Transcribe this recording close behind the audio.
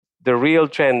the real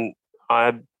trend,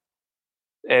 and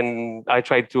I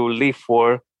try to live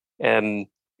for, and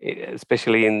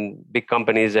especially in big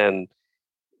companies, and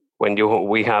when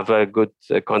we have a good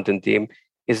content team,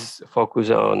 is focus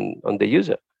on the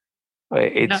user.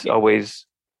 It's always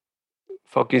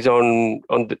focus on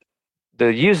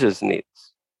the user's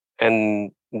needs,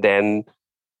 and then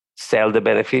sell the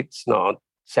benefits, not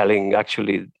selling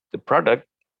actually the product,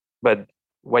 but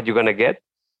what you're gonna get,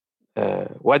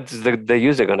 what's the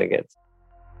user gonna get.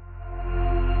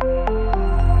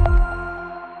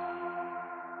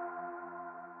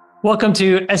 Welcome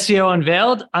to SEO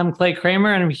Unveiled. I'm Clay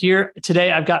Kramer, and I'm here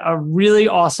today. I've got a really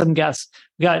awesome guest.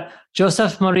 We got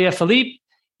Josep Maria Felip.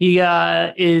 He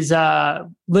is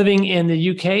living in the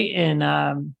UK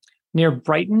in near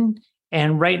Brighton,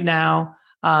 and right now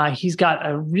he's got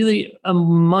a really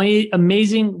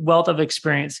amazing wealth of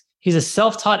experience. He's a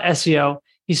self-taught SEO.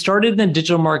 He started in the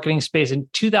digital marketing space in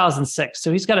 2006,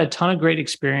 so he's got a ton of great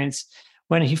experience.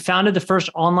 When he founded the first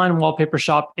online wallpaper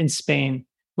shop in Spain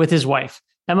with his wife.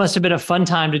 That must have been a fun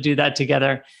time to do that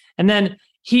together. And then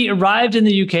he arrived in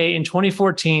the UK in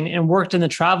 2014 and worked in the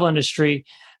travel industry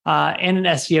and an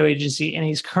SEO agency. And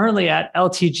he's currently at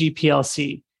LTG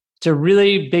PLC. It's a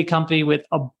really big company with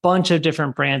a bunch of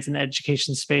different brands in the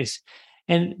education space.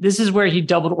 And this is where he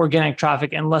doubled organic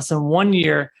traffic in less than 1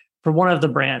 year for one of the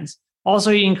brands.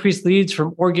 Also, he increased leads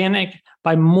from organic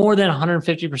by more than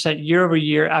 150% year over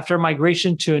year after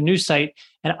migration to a new site.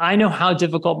 And I know how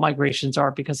difficult migrations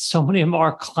are because so many of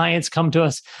our clients come to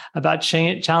us about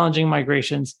challenging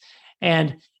migrations.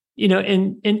 And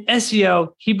in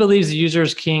SEO, he believes the user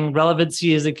is king,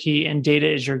 relevancy is the key, and data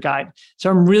is your guide. So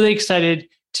I'm really excited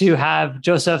to have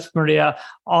Josep Maria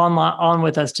on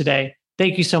with us today.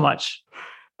 Thank you so much.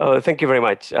 Oh, thank you very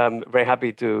much. I'm very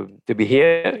happy to be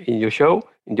here in your show,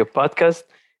 in your podcast,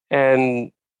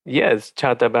 and yes,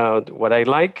 chat about what I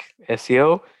like,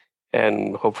 SEO,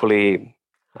 and hopefully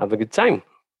have a good time.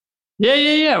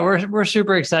 Yeah. We're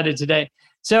super excited today.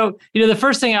 So, the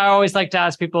first thing I always like to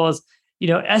ask people is,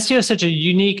 SEO is such a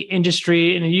unique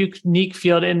industry and a unique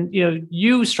field. And,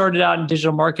 you started out in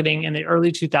digital marketing in the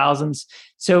early 2000s.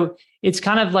 So it's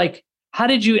kind of like, how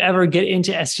did you ever get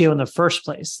into SEO in the first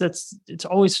place? It's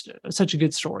always such a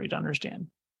good story to understand.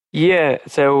 Yeah.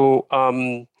 So,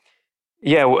 I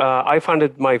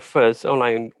founded my first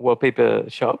online wallpaper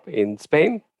shop in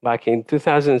Spain back in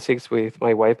 2006 with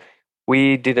my wife.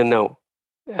 We didn't know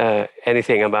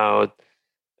anything about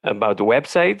the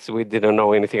websites. We didn't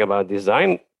know anything about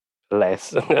design,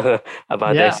 less about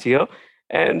SEO.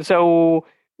 And so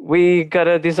we got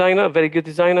a designer, a very good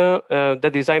designer. The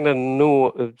designer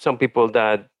knew some people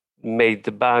that made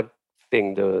the back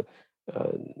thing, the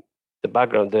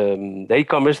background, the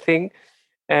e-commerce thing,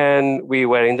 and we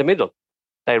were in the middle,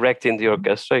 directing the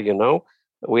orchestra.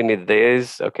 We need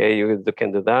this. Okay, you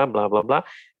can do that. Blah blah blah.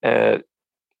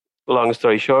 Long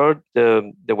story short,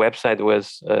 the website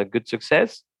was a good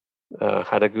success.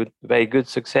 Had a very good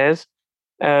success,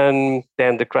 and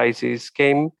then the crisis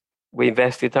came. We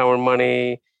invested our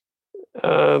money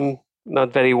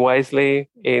not very wisely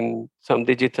in some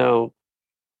digital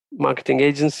marketing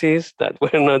agencies that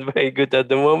were not very good at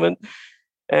the moment.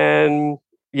 And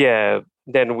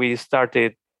then I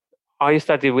started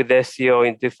with SEO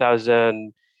in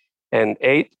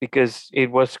 2008 because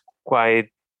it was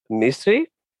quite mystery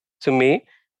to me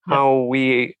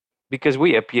because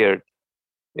we appeared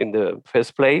in the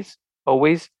first place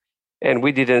always, and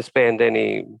we didn't spend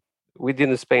a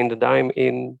dime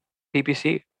in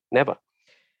PPC, never.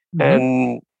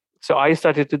 And so I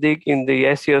started to dig in the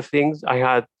SEO things. I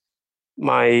had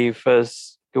my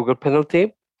first Google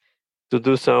penalty to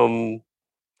do some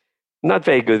not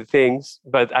very good things,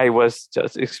 but I was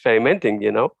just experimenting,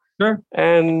 Sure.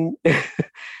 And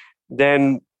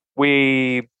then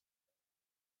we,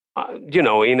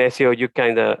 in SEO, you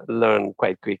kind of learn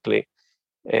quite quickly.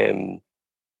 And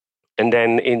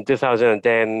then in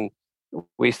 2010,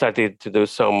 we started to do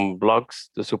some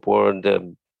blogs to support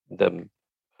the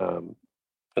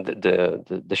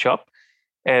shop,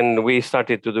 and we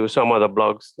started to do some other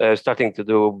blogs, starting to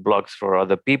do blogs for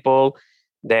other people.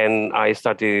 Then I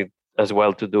started as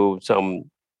well to do some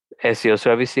SEO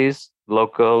services,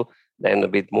 local, then a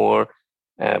bit more,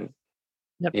 and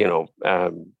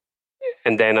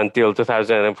then until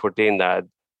 2014, that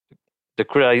the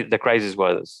crisis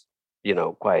was,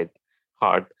 quite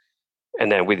hard. And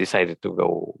then we decided to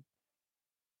go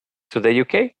to the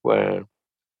UK, where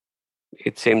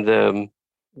it seemed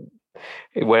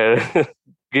where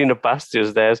greener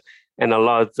pastures there and a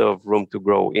lot of room to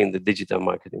grow in the digital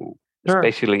marketing,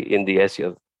 especially in the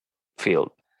SEO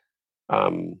field.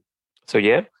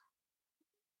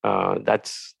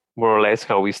 That's more or less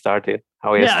how I started.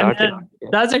 Yeah, I mean,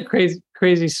 that's a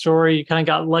crazy story. You kind of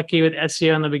got lucky with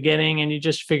SEO in the beginning, and you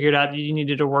just figured out you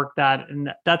needed to work that,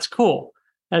 and that's cool.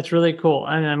 That's really cool,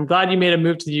 and I'm glad you made a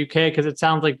move to the UK because it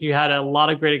sounds like you had a lot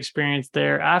of great experience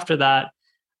there after that,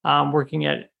 working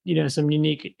at some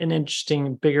unique and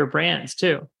interesting bigger brands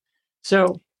too.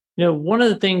 So one of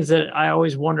the things that I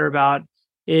always wonder about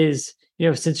is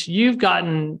since you've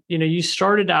gotten you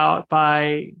started out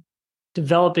by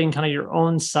developing kind of your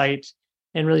own site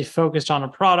and really focused on a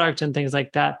product and things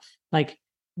like that, like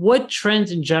what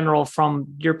trends in general from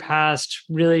your past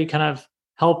really kind of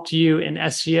helped you in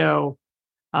SEO,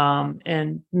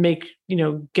 and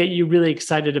get you really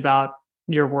excited about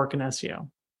your work in SEO?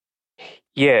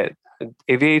 Yeah,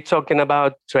 if you're talking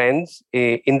about trends,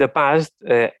 in the past,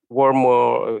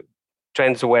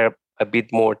 trends were a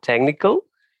bit more technical.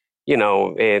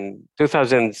 In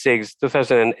 2006,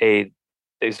 2008,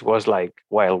 this was like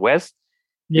Wild West.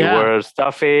 You Yeah. were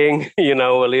stuffing, a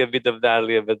little bit of that, a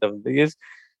little bit of this,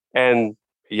 and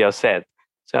you're set.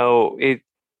 So it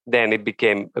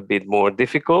became a bit more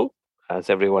difficult, as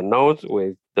everyone knows,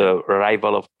 with the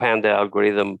arrival of Panda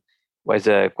algorithm was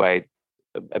quite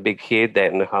a big hit,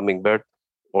 then Hummingbird,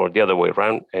 or the other way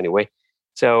around anyway.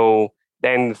 So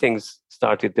then things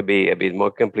started to be a bit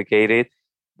more complicated.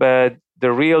 But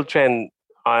the real trend,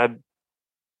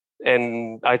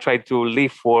 and I try to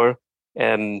live for,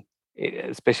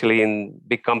 especially in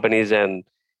big companies and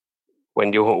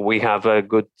when we have a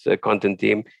good content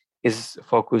team, is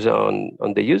focus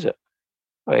on the user.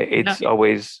 It's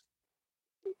always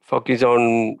focus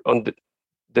on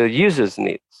the user's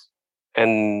needs,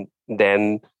 and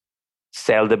then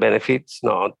sell the benefits,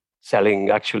 not selling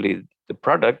actually the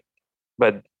product,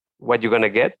 but what you're gonna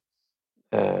get,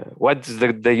 what's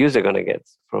the user gonna get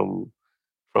from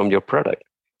your product.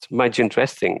 It's much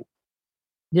interesting.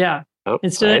 Yeah. Oh,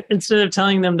 Instead right? of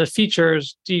telling them the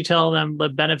features, do you tell them the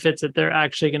benefits that they're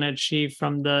actually going to achieve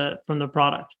from the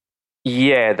product?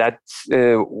 Yeah, that's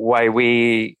why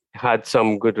we had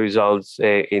some good results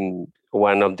in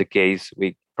one of the case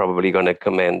we probably gonna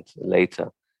comment later.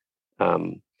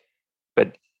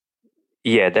 But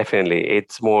yeah, definitely,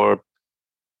 it's more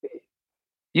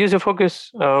user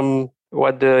focus.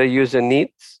 What the user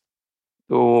needs,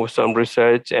 do some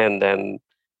research, and then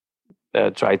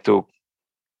try to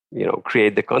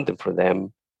create the content for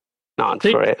them, not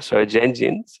So, for search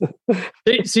engines.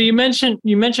 so you mentioned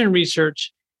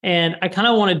research, and I kind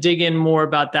of want to dig in more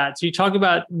about that. So you talk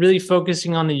about really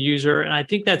focusing on the user, and I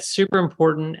think that's super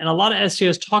important. And a lot of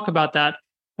SEOs talk about that,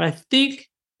 but I think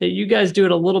that you guys do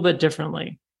it a little bit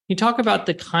differently. You talk about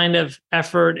the kind of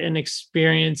effort and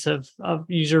experience of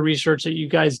user research that you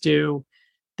guys do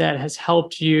that has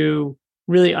helped you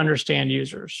really understand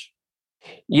users.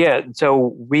 Yeah,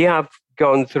 so we have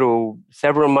gone through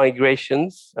several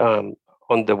migrations on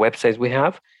the websites we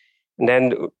have. And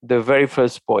then the very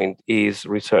first point is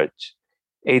research.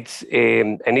 And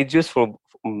it's useful,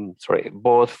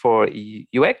 both for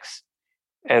UX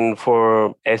and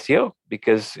for SEO,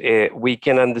 because we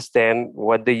can understand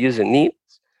what the user needs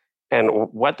and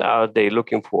what are they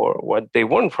looking for, what they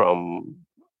want from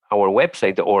our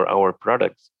website or our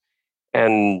products.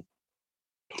 And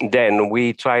then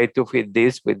we try to fit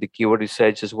this with the keyword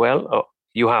research as well.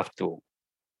 You have to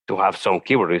have some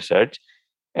keyword research,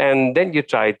 and then you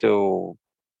try to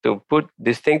put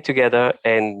this thing together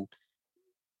and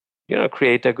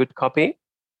create a good copy,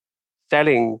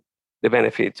 selling the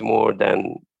benefits more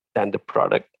than the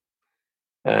product.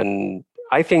 And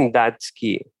I think that's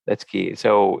key. That's key.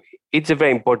 So it's a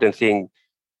very important thing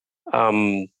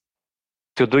um,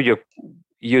 to do your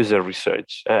user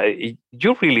research.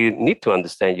 You really need to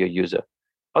understand your user.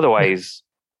 Otherwise,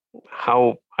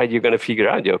 how are you going to figure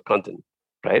out your content,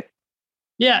 right?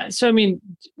 Yeah. So I mean,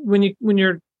 when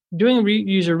you're doing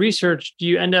user research, do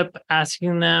you end up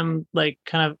asking them like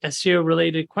kind of SEO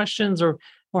related questions, or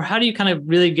how do you kind of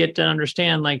really get to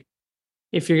understand like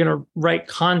if you're going to write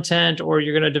content or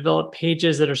you're going to develop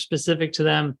pages that are specific to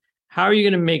them? How are you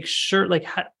going to make sure like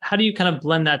how do you kind of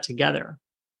blend that together?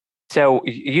 So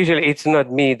usually it's not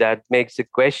me that makes the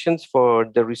questions for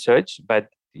the research, but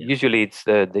Yeah. usually it's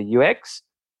the UX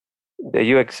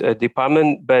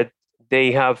department, but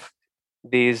they have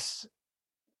this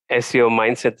SEO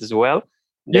mindset as well.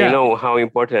 They Yeah. know how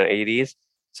important it is.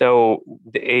 So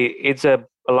it's a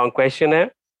long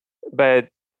questionnaire, but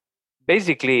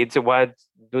basically it's what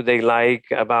do they like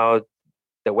about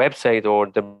the website or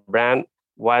the brand,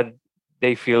 what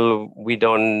they feel we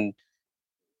don't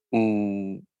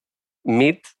mm,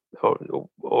 meet,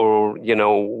 or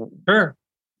Sure.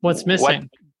 What's what missing?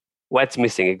 what's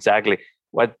missing exactly,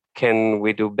 what can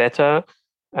we do better,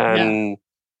 Yeah. and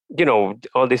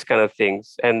all these kind of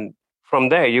things. And from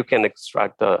there, you can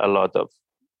extract a lot of,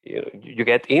 you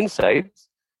get insights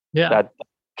Yeah. that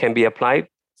can be applied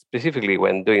specifically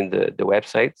when doing the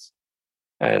websites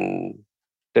and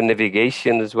the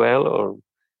navigation as well. Or,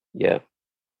 yeah,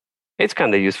 it's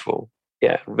kind of useful.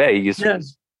 Yeah, very useful.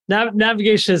 Yeah.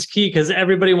 Navigation is key because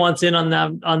everybody wants in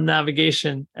on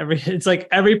navigation. It's like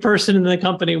every person in the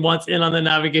company wants in on the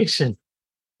navigation.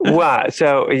 Wow.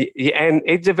 So, and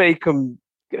it's a very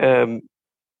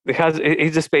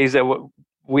it's a space that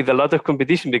with a lot of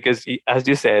competition, because, as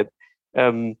you said,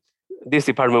 um, this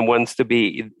department wants to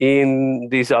be in,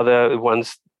 these other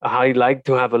ones I like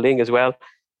to have a link as well.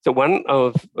 So one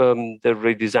of the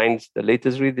redesigns, the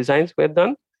latest redesigns we've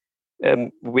done,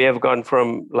 we have gone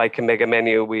from like a mega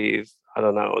menu with, I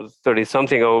don't know, 30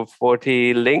 something or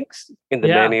 40 links in the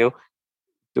Yeah. menu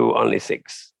to only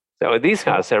 6. So this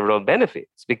has several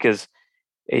benefits, because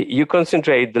you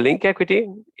concentrate the link equity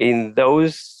in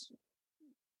those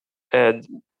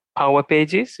power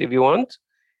pages if you want.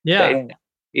 Yeah. Then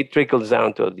it trickles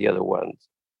down to the other ones.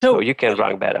 So So you can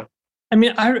rank better. I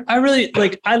mean, I really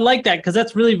I like that because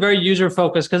that's really very user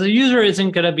focused, because a user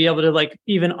isn't going to be able to like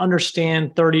even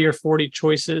understand 30 or 40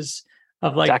 choices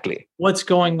of like Exactly. what's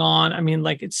going on. I mean,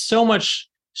 like it's so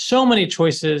many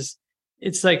choices.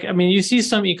 It's like, I mean, you see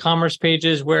some e-commerce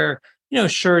pages where,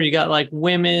 sure, you got like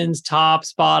women's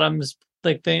tops, bottoms,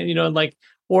 like like,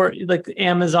 or like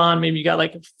Amazon, maybe you got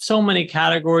like so many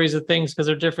categories of things because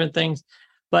they're different things.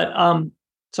 But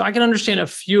so I can understand a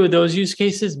few of those use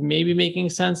cases maybe making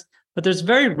sense. But there's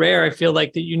very rare, I feel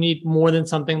like, that you need more than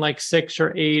something like 6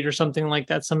 or 8 or something like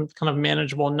that, some kind of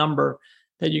manageable number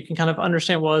that you can kind of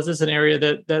understand, well, is this an area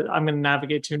that I'm going to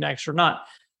navigate to next or not?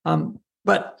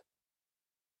 But,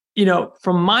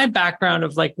 from my background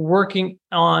of like working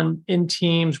in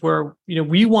teams where,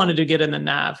 we wanted to get in the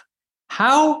nav,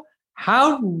 how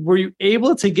were you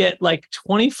able to get like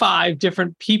 25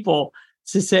 different people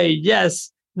to say,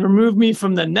 yes, remove me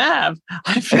from the nav?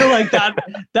 I feel like that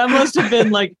must have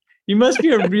been like, you must be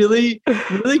a really,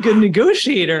 really good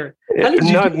negotiator. How did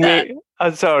you Not do that? me.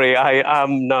 Sorry,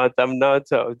 I'm not.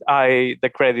 So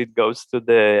the credit goes to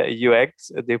the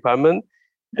UX department,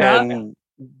 Yeah.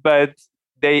 but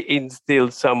they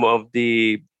instill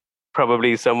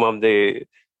probably some of the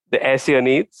SEO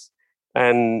needs,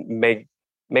 and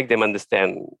make them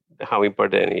understand how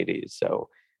important it is. So,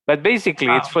 but basically,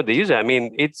 it's Wow. for the user. I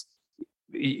mean,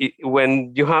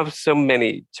 when you have so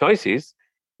many choices,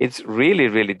 it's really,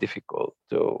 really difficult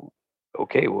to,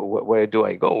 okay, where do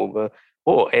I go?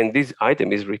 Oh, and this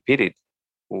item is repeated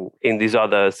in this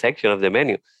other section of the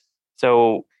menu.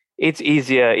 So it's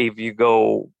easier if you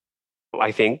go,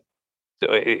 I think,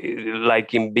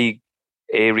 like in big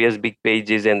areas, big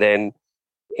pages, and then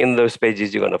in those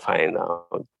pages you're going to find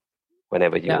out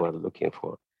whenever Yeah. you are looking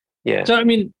for. Yeah. So, I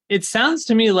mean, it sounds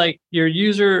to me like your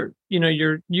your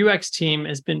UX team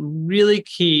has been really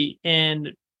key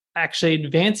in actually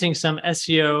advancing some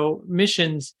SEO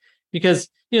missions, because,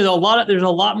 there's a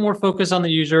lot more focus on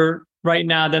the user right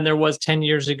now than there was 10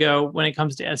 years ago when it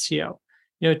comes to SEO.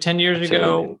 10 years Absolutely.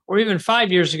 ago, or even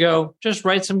 5 years ago, just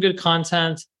write some good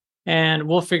content and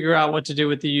we'll figure out what to do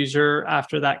with the user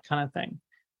after that kind of thing.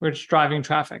 We're just driving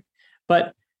traffic.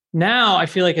 But now I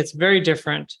feel like it's very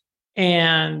different.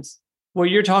 And what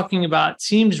you're talking about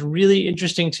seems really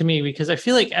interesting to me, because I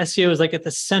feel like SEO is like at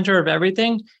the center of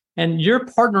everything, and you're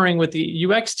partnering with the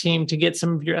UX team to get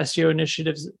some of your SEO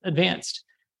initiatives advanced.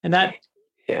 And that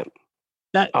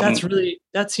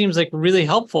seems like really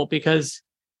helpful, because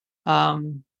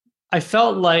I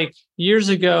felt like years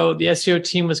ago the SEO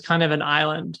team was kind of an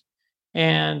island.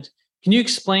 And can you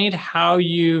explain how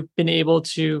you've been able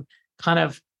to kind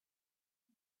of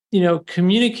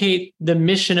communicate the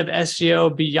mission of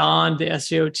SEO beyond the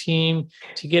SEO team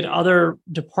to get other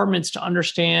departments to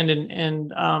understand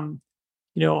and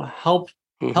help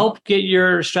get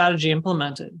your strategy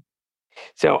implemented?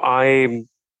 So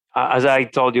as I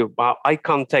told you, I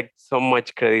can't take so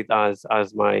much credit as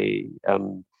my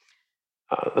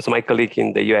colleague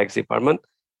in the UX department.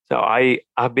 So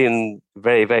I've been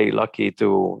very, very lucky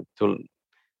to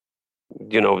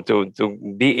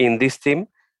be in this team.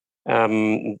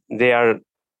 They are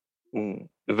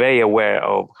very aware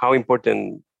of how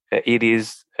important it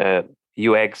is,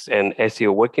 UX and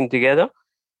SEO working together.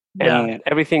 Yeah. And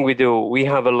everything we do, we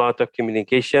have a lot of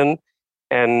communication,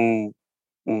 and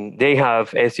they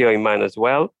have SEO in mind as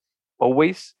well,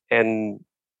 always. And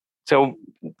so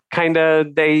kind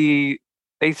of they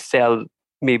sell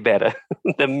me better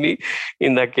than me.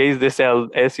 In that case, they sell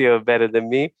SEO better than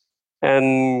me.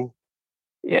 And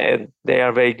yeah, they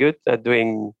are very good at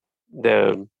doing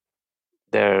their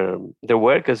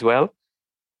work as well.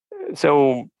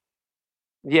 So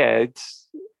yeah, it's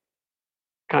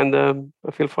kind of,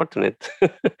 I feel fortunate. I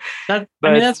mean,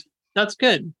 But that's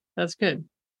good. That's good.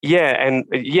 yeah, and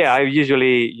yeah, I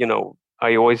usually,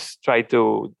 I always try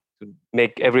to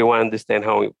make everyone understand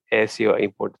how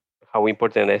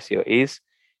important SEO is,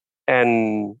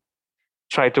 and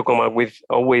try to come up with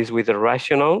always with a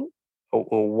rationale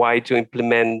or why to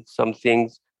implement some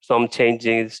things, some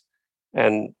changes,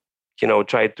 and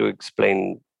try to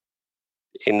explain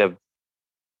in a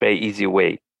very easy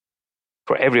way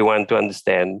for everyone to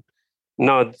understand,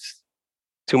 not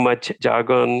too much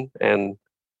jargon, and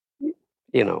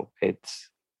it's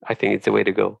I think it's the way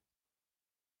to go.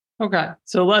 Okay.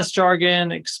 So less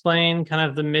jargon, explain kind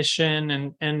of the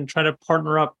mission and try to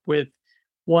partner up with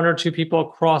one or two people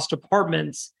across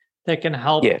departments that can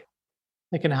help Yeah,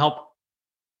 that can help,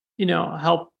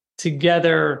 help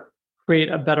together create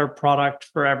a better product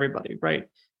for everybody, right?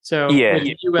 So with yeah.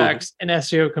 Mhm. UX and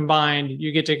SEO combined,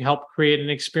 you get to help create an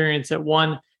experience that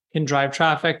one can drive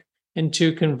traffic and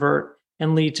two convert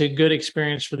and lead to good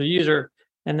experience for the user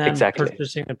and then Exactly.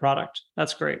 purchasing the product.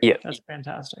 That's great. Yeah. That's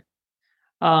fantastic.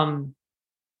 Um,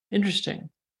 Interesting.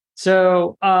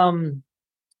 So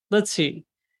let's see.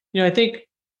 I think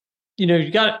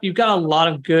you've got a lot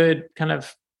of good kind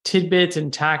of tidbits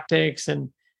and tactics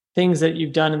and things that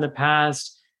you've done in the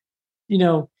past. You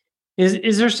know,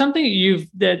 is there something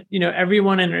that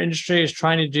everyone in our industry is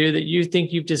trying to do that you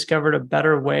think you've discovered a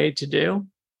better way to do?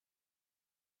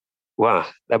 Wow,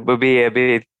 that would be a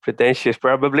bit pretentious,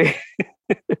 probably.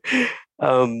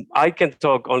 I can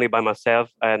talk only by myself,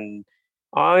 and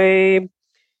I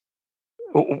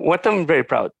what I'm very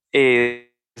proud is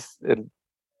um,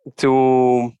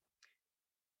 to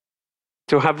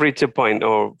to have reached a point,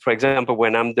 or for example,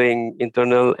 when I'm doing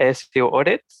internal SEO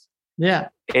audits, Yeah.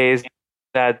 is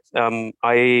that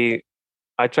I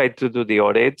try to do the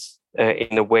audits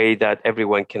in a way that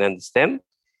everyone can understand.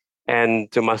 And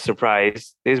to my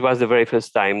surprise, this was the very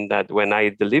first time that when I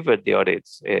delivered the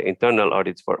audits, internal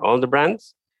audits for all the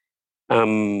brands,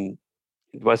 um,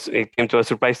 it came to a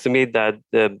surprise to me that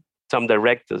some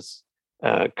directors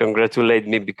congratulate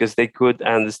me because they could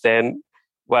understand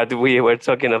what we were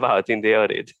talking about in the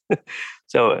audit.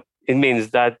 So it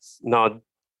means that's not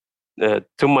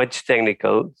too much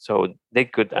technical, so they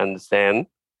could understand.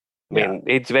 I Yeah. mean,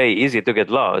 it's very easy to get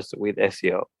lost with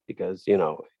SEO because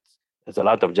there's a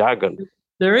lot of jargon,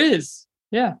 There is.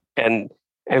 Yeah. and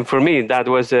for me that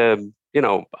was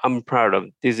I'm proud of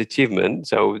this achievement.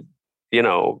 So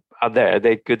out there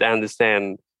they could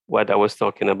understand what I was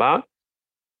talking about.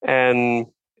 And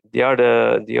the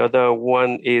other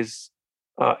one is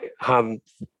uh, have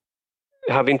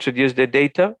have introduced the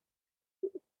data,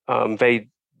 very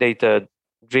data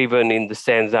driven, in the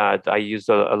sense that I use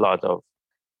a lot of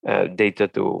data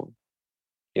to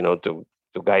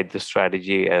to guide the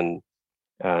strategy and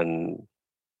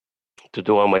to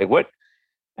do all my work.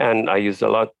 And I use a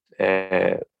lot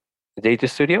uh, Data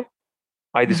Studio.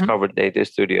 I Mhm. discovered Data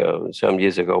Studio some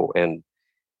years ago, and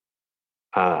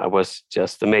I was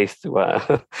just amazed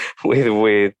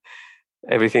with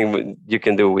everything you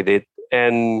can do with it.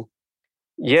 And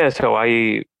yeah, so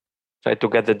I try to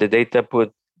gather the data,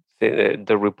 put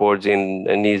the reports in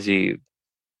an easy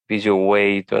visual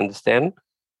way to understand,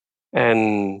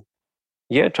 and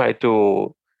yeah, try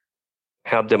to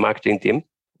help the marketing team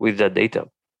with that data.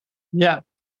 Yeah.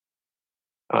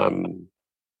 Um,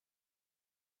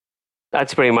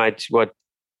 that's pretty much what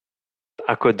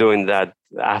I could do in that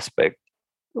aspect.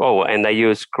 Oh, and I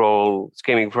use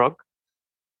Screaming Frog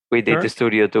with Data Sure.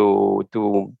 Studio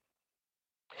to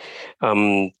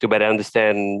better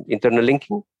understand internal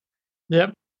linking.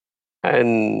 Yep.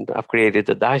 And I've created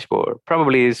a dashboard.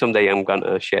 Probably someday I'm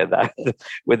gonna share that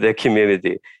with the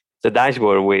community. The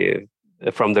dashboard with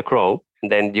from the crawl,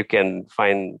 and then you can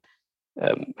find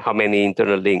how many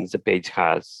internal links the page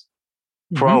has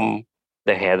Hmm. from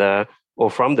the header, or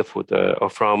from the footer, or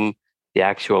from the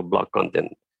actual blog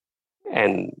content.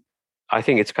 And I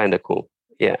think it's kind of cool.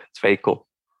 Yeah, it's very cool.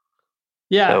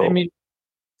 Yeah. I So mean,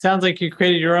 sounds like you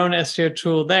created your own SEO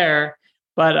tool there,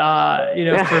 but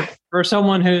yeah, for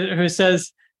someone who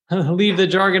says leave the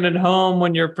jargon at home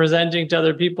when you're presenting to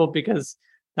other people because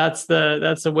that's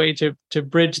the way to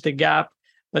bridge the gap.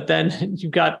 But then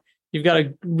you've got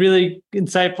a really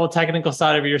insightful technical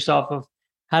side of yourself of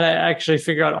how to actually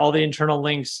figure out all the internal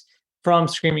links from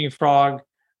Screaming Frog.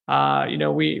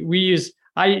 We use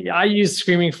I use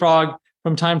Screaming Frog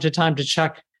from time to time to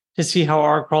check to see how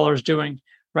our crawler is doing,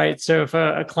 right? So if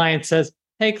a client says,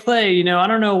 "Hey Clay, I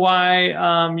don't know why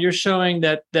you're showing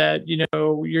that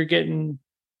you're getting,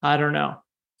 I don't know,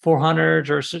 400s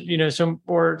or some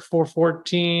or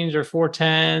 414s or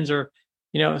 410s or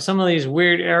some of these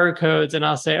weird error codes, and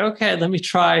I'll say, okay, let me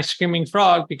try Screaming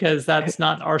Frog, because that's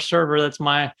not our server. That's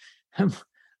my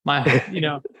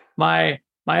my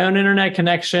my own internet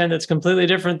connection. That's completely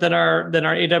different than our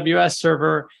AWS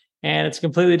server, and it's a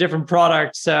completely different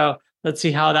product. So let's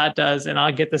see how that does, and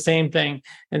I'll get the same thing.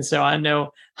 And so I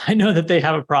know that they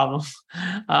have a problem.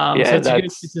 So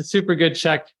it's a super good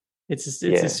check. It's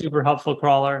a super helpful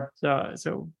crawler.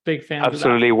 So big fans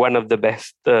absolutely of that. One of the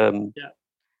best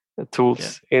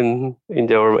tools in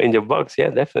your box. Yeah,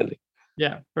 definitely.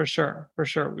 Yeah, for sure.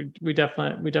 We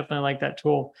definitely like that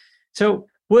tool. So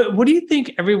what do you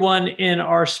think everyone in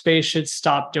our space should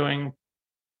stop doing?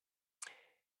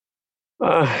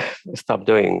 Stop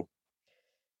doing.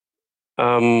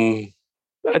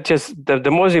 Just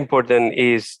the most important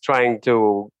is trying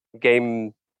to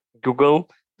game Google,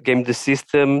 game the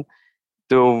system.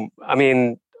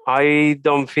 I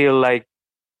don't feel like,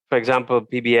 for example,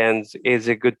 PBNs is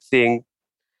a good thing.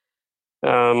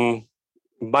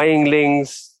 Buying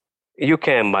links, you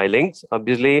can buy links,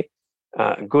 obviously,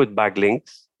 good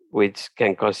backlinks, which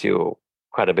can cost you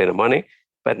quite a bit of money,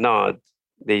 but not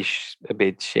these a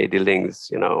bit shady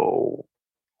links,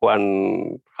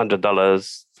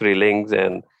 $100, 3 links,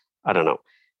 and I don't know.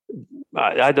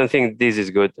 I don't think this is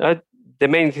good. The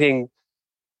main thing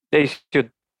they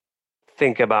should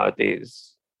think about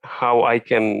is how I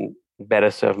can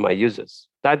better serve my users.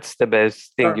 That's the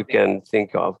best thing you can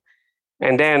think of.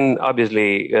 And then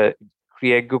obviously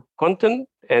create good content,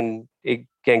 and it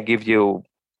can give you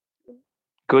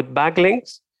good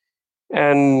backlinks.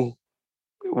 And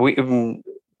with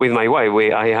my wife,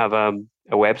 I have a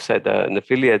website, an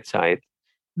affiliate site,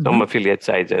 some affiliate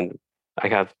sites, and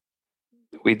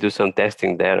we do some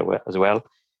testing there as well.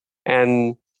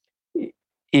 And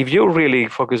if you really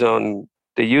focus on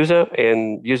the user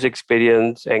and user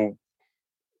experience and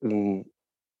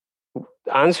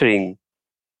answering,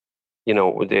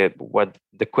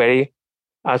 the query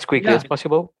as quickly as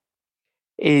possible,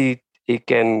 it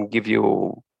can give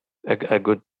you a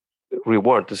good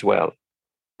reward as well.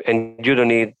 And you don't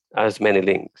need as many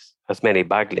links, as many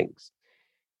backlinks.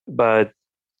 But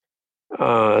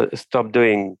stop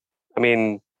doing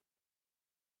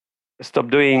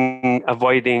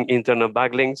avoiding internal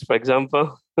backlinks, for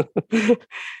example,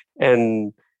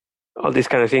 and all these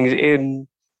kind of things. And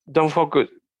don't focus.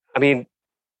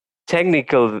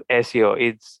 Technical SEO,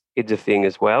 it's a thing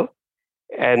as well.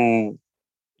 And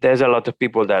there's a lot of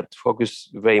people that focus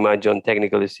very much on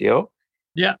technical SEO.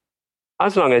 Yeah.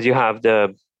 As long as you have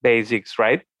the basics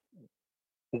right,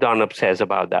 don't obsess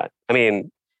about that.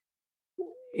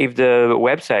 If the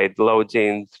website loads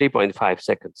in 3.5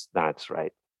 seconds, that's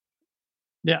right.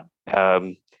 Yeah.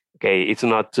 Okay, it's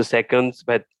not 2 seconds,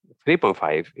 but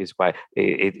 3.5 is why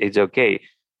it's okay.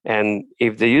 And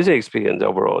if the user experience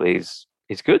overall is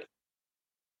good,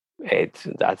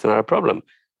 that's not a problem.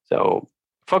 So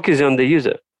focus on the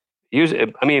user.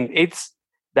 It's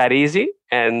that easy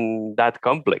and that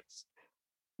complex,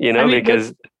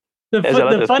 because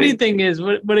the funny thing is,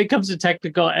 when it comes to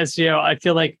technical SEO, I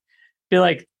feel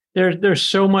like there's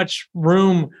so much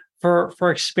room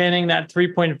for expanding that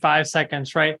 3.5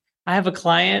 seconds, right? I have a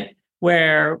client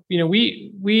where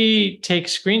we take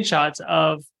screenshots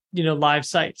of live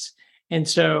sites, and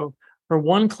so for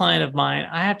one client of mine,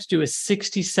 I have to do a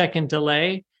 60-second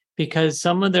delay because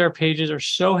some of their pages are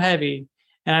so heavy,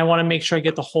 and I want to make sure I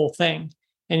get the whole thing.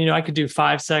 And I could do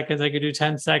 5 seconds, I could do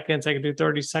 10 seconds, I could do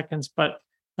 30 seconds, but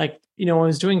when I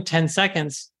was doing 10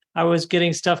 seconds, I was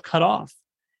getting stuff cut off.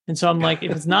 And so I'm like,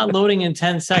 if it's not loading in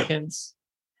 10 seconds,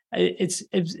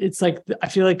 it's like, I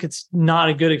feel like it's not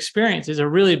a good experience. It's a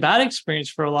really bad experience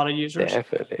for a lot of users.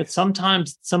 Definitely. But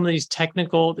sometimes some of these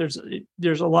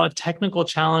there's a lot of technical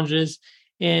challenges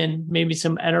in maybe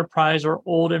some enterprise or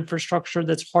old infrastructure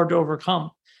that's hard to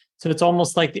overcome. So it's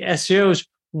almost like the SEOs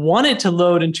want it to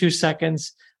load in 2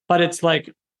 seconds, but it's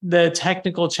like the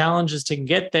technical challenges to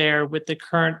get there with the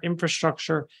current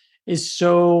infrastructure is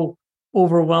so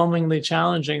overwhelmingly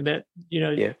challenging that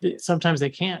sometimes they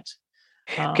can't.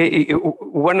 Okay,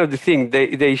 one of the things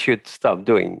they should stop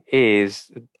doing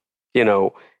is,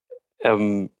 let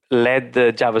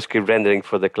the JavaScript rendering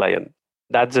for the client.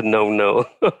 That's a no.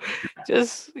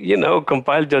 Just,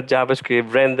 compile your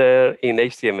JavaScript, render in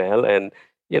HTML, and,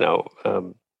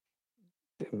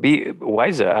 be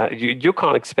wiser. You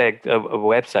can't expect a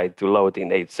website to load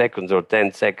in 8 seconds or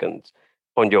 10 seconds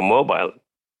on your mobile.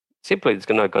 Simply, it's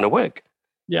not going to work.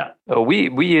 Yeah.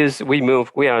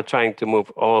 We are trying to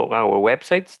move all our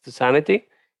websites to Sanity.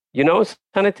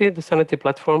 Sanity, the Sanity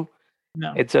platform?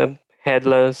 No. It's a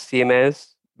headless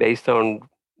CMS based on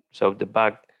the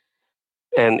back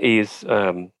and is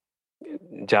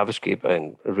JavaScript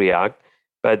and React.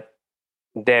 But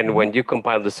then when you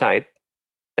compile the site,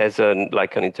 there's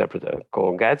like an interpreter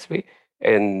called Gatsby,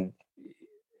 and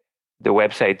the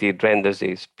website it renders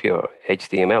is pure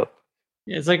HTML.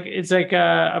 It's like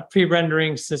a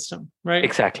pre-rendering system, right?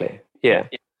 Exactly. Yeah.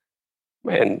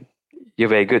 And you're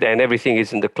very good, and everything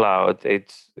is in the cloud.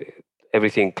 It's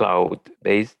everything cloud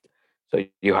based, so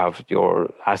you have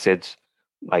your assets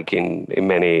like in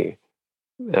many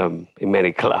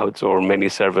clouds or many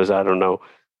servers. I don't know.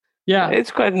 Yeah,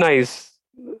 it's quite nice,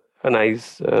 a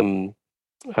nice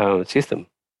system.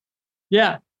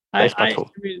 yeah. Nice I platform.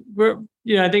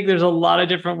 mean, I think there's a lot of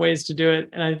different ways to do it,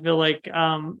 and I feel like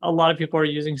a lot of people are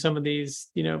using some of these,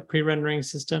 pre-rendering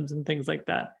systems and things like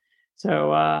that.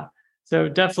 So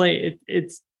definitely,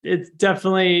 it's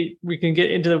definitely, we can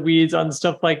get into the weeds on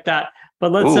stuff like that.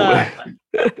 But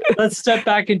let's step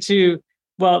back into,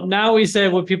 well, now we say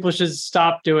what people should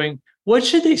stop doing. What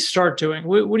should they start doing?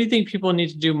 What do you think people need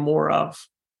to do more of?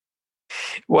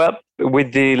 Well,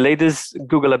 with the latest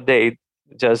Google update,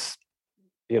 just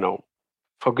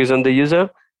focus on the user.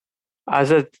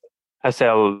 As I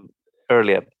said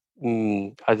earlier,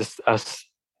 as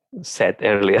said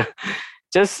earlier,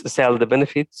 just sell the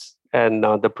benefits and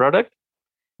not the product.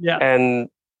 Yeah. And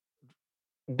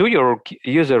do your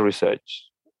user research,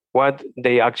 what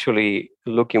they actually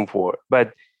looking for.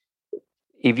 But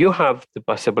if you have the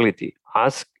possibility,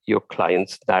 ask your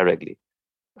clients directly.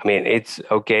 I mean, it's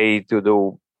okay to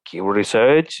do keyword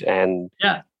research and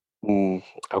yeah.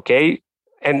 Okay,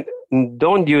 and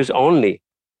don't use only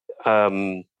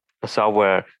a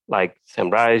software like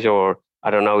SEMrush, or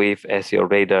I don't know if SEO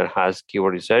Radar has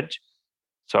keyword research.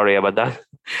 Sorry about that.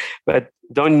 But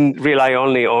don't rely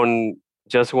only on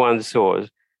just one source.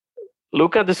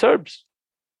 Look at the SERPs.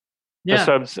 The Yeah.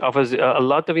 SERPs offers a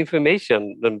lot of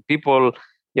information. And people,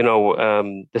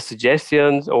 the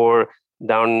suggestions, or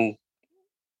down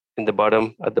in the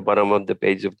bottom, at the bottom of the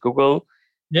page of Google,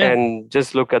 Yeah. and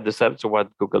just look at the steps of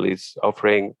what Google is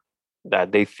offering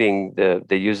that they think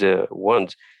the user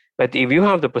wants. But if you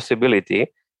have the possibility,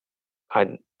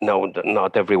 I know that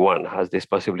not everyone has this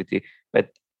possibility,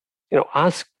 but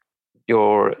ask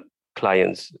your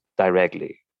clients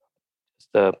directly.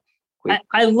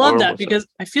 I love that, because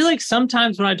I feel like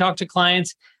sometimes when I talk to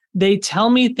clients, they tell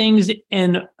me things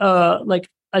in like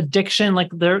addiction, like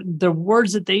the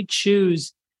words that they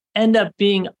choose end up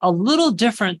being a little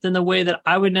different than the way that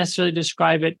I would necessarily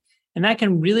describe it. And that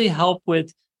can really help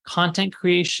with content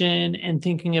creation and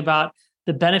thinking about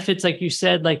the benefits, like you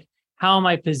said, like how am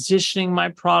I positioning my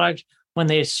product when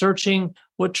they're searching,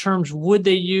 what terms would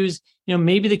they use?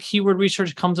 Maybe the keyword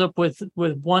research comes up with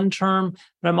one term,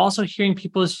 but I'm also hearing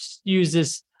people use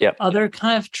this other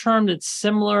kind of term that's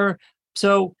similar.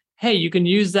 So, hey, you can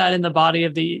use that in the body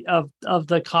of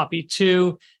the copy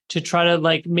too, to try to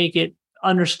like make it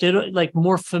understood, like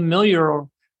more familiar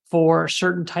for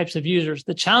certain types of users.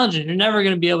 The challenge is you're never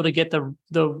going to be able to get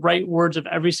the right words of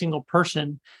every single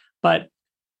person, but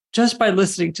just by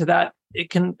listening to that, it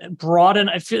can broaden.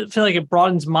 I feel like it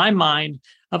broadens my mind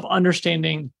of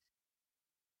understanding.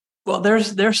 Well,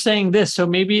 they're saying this, so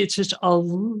maybe it's just a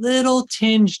little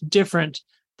tinge different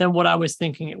than what I was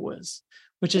thinking it was,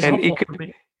 which is helpful for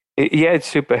me. Yeah, it's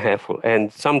super helpful,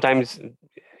 and sometimes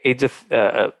it's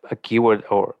a keyword,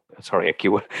 or sorry,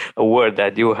 a word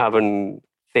that you haven't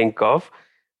think of,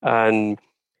 and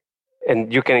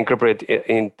you can incorporate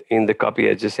it in the copy,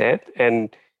 as you said,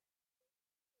 and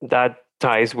that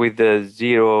ties with the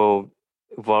zero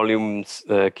volumes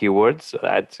keywords.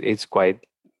 That it's quite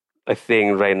a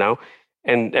thing right now,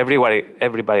 and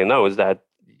everybody knows that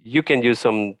you can use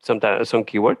some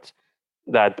keywords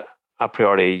that a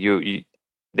priori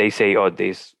they say, oh,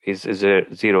 this is a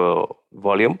zero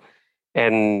volume,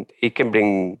 and it can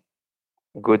bring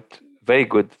very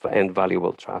good and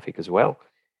valuable traffic as well.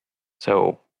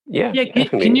 So yeah,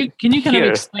 can you kind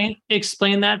of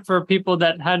explain that for people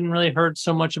that hadn't really heard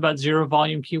so much about zero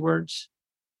volume keywords?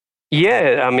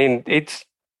 Yeah, I mean, it's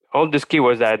all these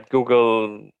keywords that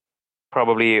Google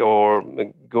probably, or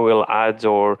Google Ads,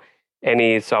 or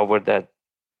any software that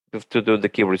to do the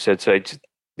keyword research.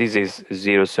 This is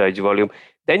zero search volume.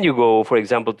 Then you go, for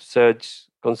example, to Search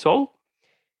Console,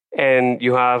 and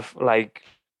you have like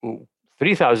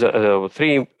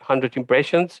 300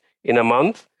 impressions in a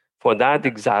month for that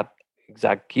exact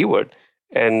keyword,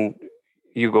 and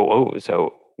you go, oh,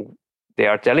 so they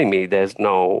are telling me there's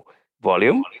no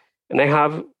volume, and I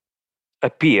have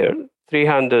appeared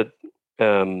 300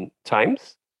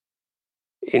 times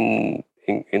in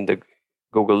the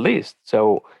Google list.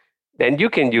 So then you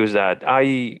can use that.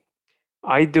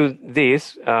 I do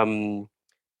this in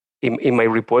my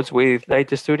reports with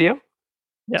Data Studio.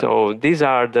 Yep. So these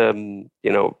are the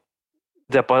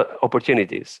the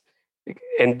opportunities.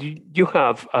 And you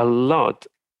have a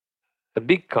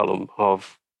big column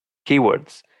of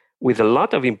keywords with a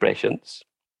lot of impressions.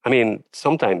 I mean,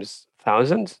 sometimes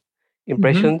thousands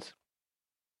impressions,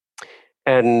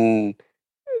 and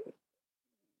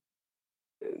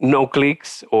no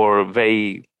clicks or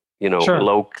very Sure.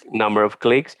 low number of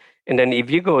clicks. And then if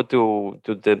you go to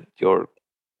your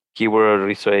keyword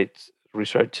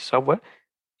research software,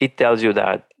 it tells you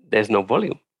that there's no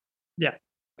volume. Yeah.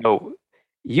 So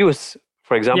use,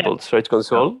 for Yeah. example, Search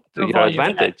Console to No your volume.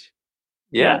 advantage.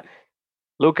 Yeah. Yeah.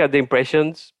 Look at the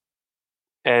impressions,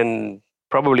 and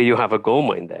probably you have a gold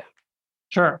mine there.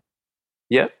 Sure.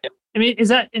 Yeah. I mean, is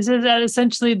that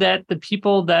essentially that the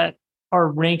people that are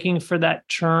ranking for that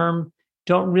term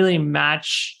don't really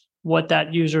match what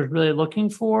that user is really looking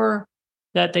for,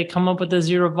 that they come up with a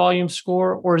zero volume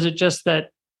score? Or is it just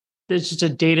that there's just a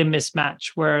data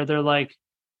mismatch where they're like,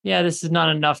 yeah, this is not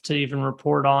enough to even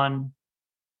report on?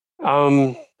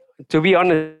 To be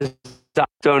honest, I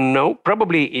don't know.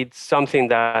 Probably it's something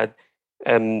that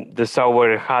the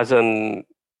software hasn't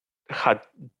had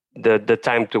the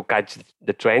time to catch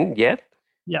the trend yet.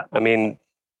 Yeah. I mean,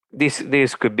 this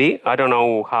could be. I don't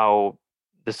know how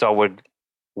the software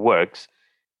works.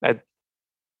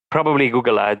 Probably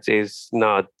Google Ads is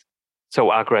not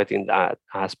so accurate in that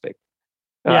aspect.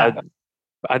 Yeah.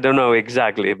 I don't know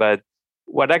exactly, but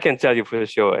what I can tell you for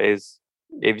sure is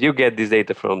if you get this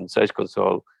data from Search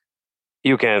Console,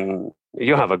 you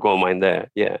have a gold mine there.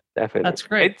 Yeah, definitely. That's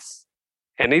great.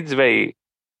 It's very,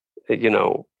 you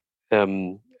know,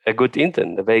 a good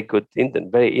intent, a very good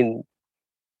intent, very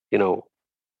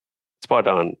spot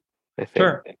on, I think.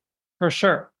 Sure. For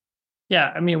sure.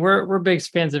 Yeah. I mean, we're big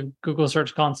fans of Google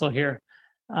Search Console here.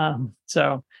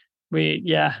 So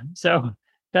so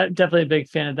that definitely a big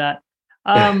fan of that.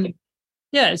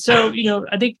 Yeah. So,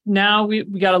 I think now we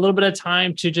got a little bit of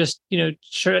time to just,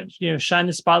 shine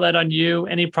the spotlight on you,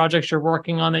 any projects you're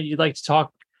working on that you'd like to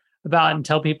talk about and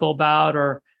tell people about,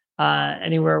 or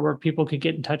anywhere where people could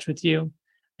get in touch with you.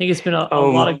 I think it's been a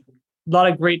lot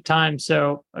of great time.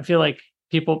 So I feel like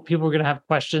people are going to have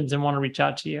questions and want to reach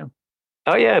out to you.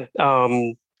 Oh yeah,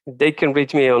 they can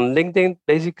reach me on LinkedIn.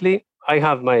 Basically, I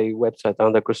have my website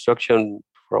under construction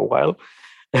for a while,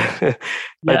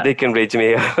 but they can reach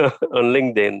me on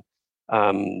LinkedIn.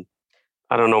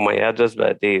 I don't know my address,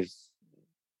 but if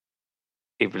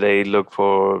they look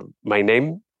for my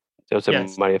name,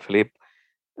 Josep Maria Felip,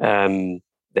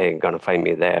 they're gonna find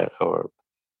me there. Or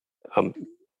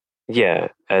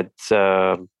it's.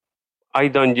 I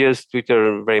don't use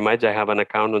Twitter very much. I have an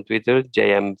account on Twitter,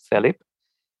 JM Felip,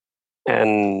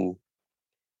 and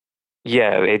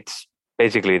it's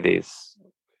basically this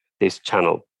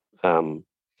channel. So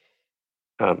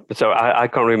I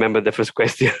can't remember the first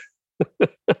question.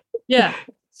 Yeah.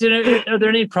 So are there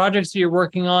any projects that you're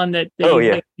working on that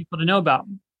you'd like people to know about?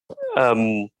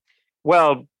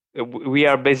 Well, we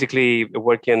are basically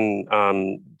working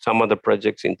on some other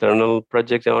projects, internal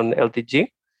projects on LTG,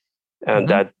 and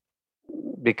that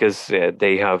because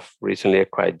they have recently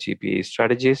acquired GP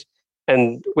strategies,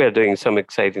 and we're doing some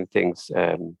exciting things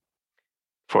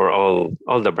for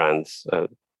all the brands,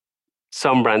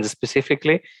 some brands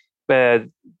specifically, but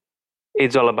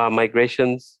it's all about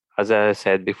migrations, as I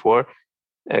said before.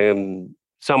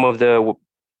 Some of the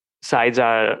sites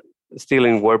are still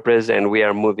in WordPress, and we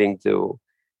are moving to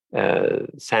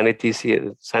Sanity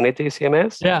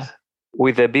CMS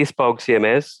with a bespoke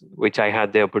CMS, which I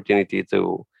had the opportunity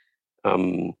to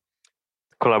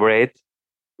collaborate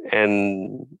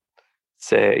and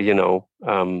say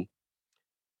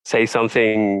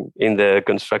something in the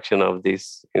construction of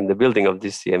this, in the building of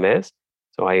this CMS.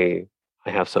 So I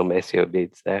have some SEO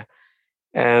bits there,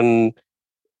 and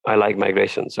I like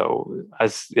migration. So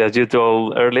as you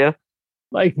told earlier,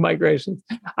 like migrations.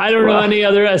 I don't know any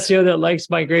other SEO that likes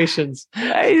migrations.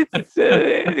 Because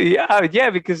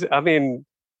I mean,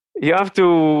 you have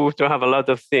to have a lot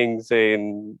of things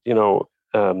in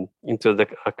into the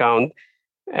account,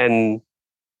 and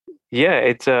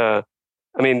it's I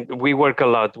mean, we work a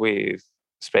lot with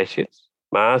spreadsheets,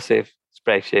 massive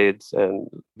spreadsheets, and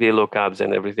VLOOKUPs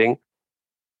and everything.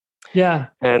 Yeah,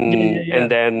 and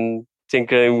then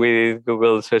tinkering with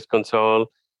Google Search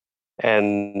Console,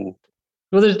 and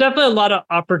well, there's definitely a lot of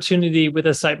opportunity with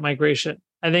a site migration.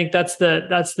 I think that's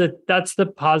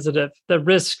the positive. The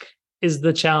risk is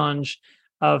the challenge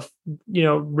of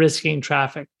risking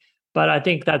traffic, but I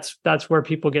think that's where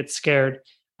people get scared.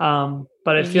 But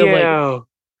I feel like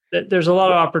there's a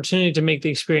lot of opportunity to make the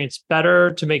experience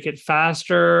better, to make it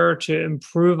faster, to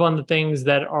improve on the things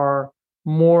that are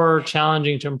more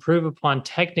challenging to improve upon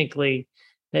technically.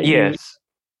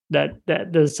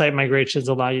 the site migrations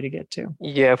allow you to get to.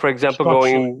 Yeah, for example,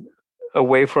 Structurally. going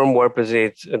away from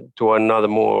WordPress to another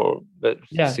more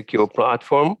secure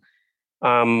platform,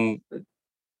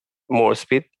 more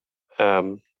speed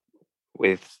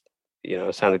with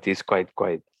Sanity is quite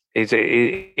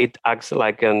it acts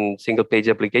like a single page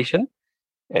application.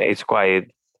 It's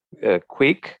quite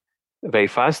quick, very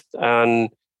fast, and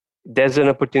there's an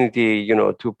opportunity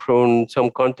to prune some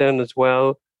content as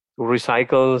well, to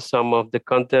recycle some of the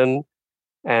content,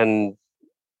 and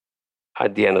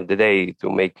at the end of the day to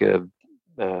make a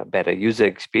better user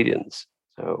experience.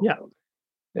 So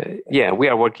we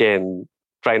are working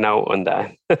right now on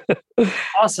that.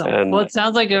 Awesome. Well, it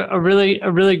sounds like a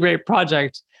really great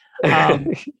project.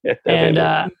 And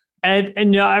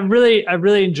I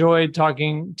really enjoyed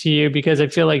talking to you because I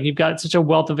feel like you've got such a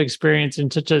wealth of experience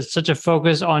and such a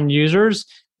focus on users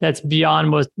that's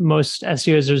beyond what most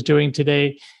SEOs are doing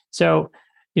today. So,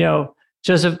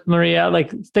 Josep Maria,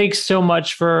 thanks so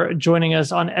much for joining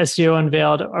us on SEO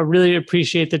Unveiled. I really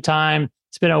appreciate the time.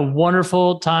 It's been a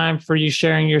wonderful time for you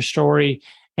sharing your story.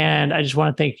 And I just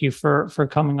want to thank you for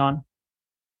coming on.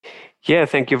 Yeah,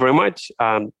 thank you very much.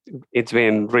 It's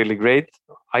been really great.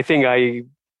 I think I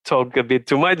talk a bit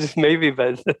too much, maybe,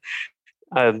 but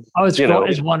it's cool.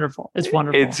 It's wonderful. It's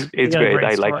wonderful. It's great.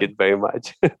 I like it very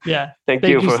much. Yeah. Thank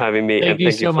you for having me, and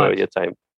thank you for your time.